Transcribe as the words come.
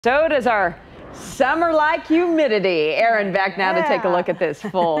So does our summer-like humidity. Erin, back now to take a look at this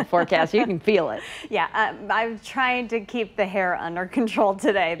full forecast. You can feel it. Yeah, I'm trying to keep the hair under control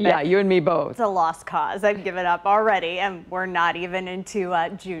today. But yeah, you and me both. It's a lost cause. I've given up already, and we're not even into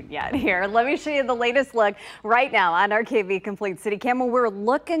June yet here. Let me show you the latest look right now on our KV Complete City Camera. We're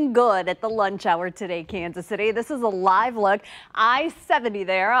looking good at the lunch hour today, Kansas City. This is a live look. I-70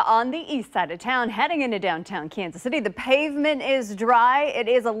 there on the east side of town, heading into downtown Kansas City. The pavement is dry. It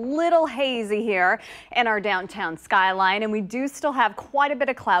is a little hazy here in our downtown skyline, and we do still have quite a bit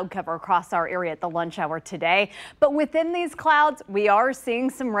of cloud cover across our area at the lunch hour today. But within these clouds, we are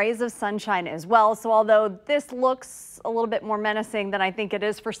seeing some rays of sunshine as well. So although this looks a little bit more menacing than I think it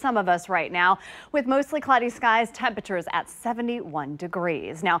is for some of us right now, with mostly cloudy skies, temperatures at 71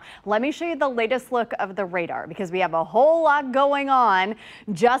 degrees. Now, let me show you the latest look of the radar, because we have a whole lot going on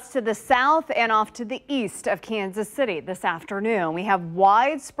just to the south and off to the east of Kansas City this afternoon. We have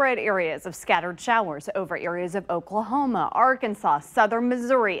widespread areas of scattered showers over areas of Oklahoma, Arkansas, southern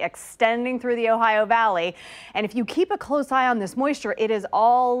Missouri, extending through the Ohio Valley. And if you keep a close eye on this moisture, it is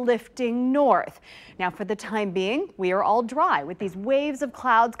all lifting north. Now, for the time being, we are all dry with these waves of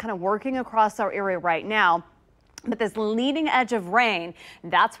clouds kind of working across our area right now. But this leading edge of rain,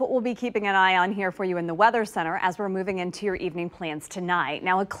 that's what we'll be keeping an eye on here for you in the Weather Center as we're moving into your evening plans tonight.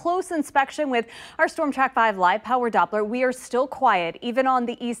 Now, a close inspection with our Storm Track 5 live power Doppler. We are still quiet even on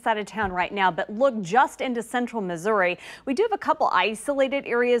the east side of town right now, but look just into central Missouri. We do have a couple isolated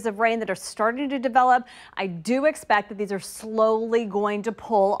areas of rain that are starting to develop. I do expect that these are slowly going to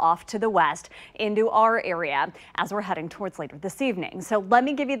pull off to the west into our area as we're heading towards later this evening. So let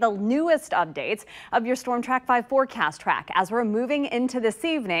me give you the newest updates of your Storm Track 5 forecast track as we're moving into this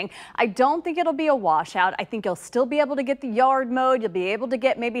evening. I don't think it'll be a washout. I think you'll still be able to get the yard mowed. You'll be able to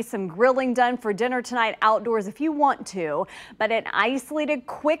get maybe some grilling done for dinner tonight outdoors if you want to, but an isolated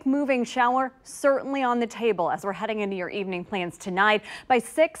quick moving shower certainly on the table as we're heading into your evening plans tonight by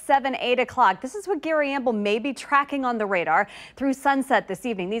 6, 7, 8 o'clock. This is what Gary Amble may be tracking on the radar through sunset this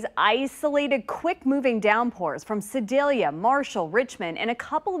evening. These isolated quick moving downpours from Sedalia, Marshall, Richmond, and a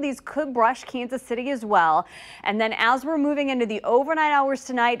couple of these could brush Kansas City as well. And then as we're moving into the overnight hours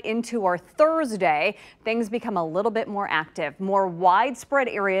tonight into our Thursday, things become a little bit more active. More widespread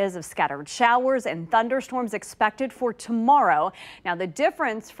areas of scattered showers and thunderstorms expected for tomorrow. Now, the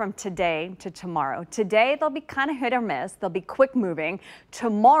difference from today to tomorrow. Today, they'll be kind of hit or miss. They'll be quick moving.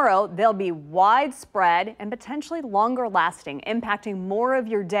 Tomorrow, they'll be widespread and potentially longer lasting, impacting more of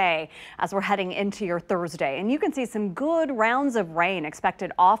your day as we're heading into your Thursday. And you can see some good rounds of rain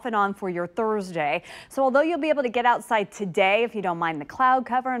expected off and on for your Thursday. So although you'll be able to get outside today if you don't mind the cloud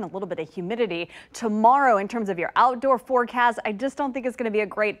cover and a little bit of humidity, tomorrow in terms of your outdoor forecast, I just don't think it's going to be a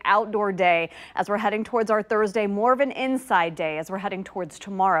great outdoor day as we're heading towards our Thursday. More of an inside day as we're heading towards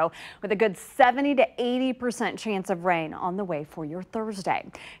tomorrow with a good 70 to 80% chance of rain on the way for your Thursday.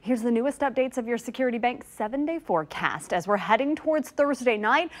 Here's the newest updates of your Security Bank 7-day forecast as we're heading towards Thursday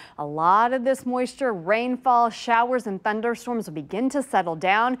night. A lot of this moisture, rainfall, showers and thunderstorms will begin to settle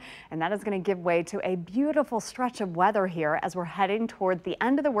down, and that is going to give way to a beautiful stretch of weather here as we're heading toward the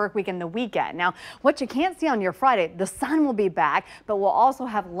end of the work week and the weekend. Now, what you can't see on your Friday, the sun will be back, but we'll also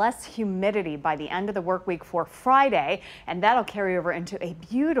have less humidity by the end of the work week for Friday, and that'll carry over into a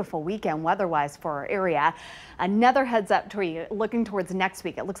beautiful weekend weather-wise for our area. Another heads up to you looking towards next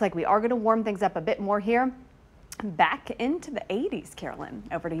week. It looks like we are going to warm things up a bit more here. Back into the 80s, Carolyn.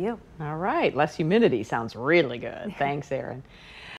 Over to you. All right. Less humidity sounds really good. Thanks, Erin.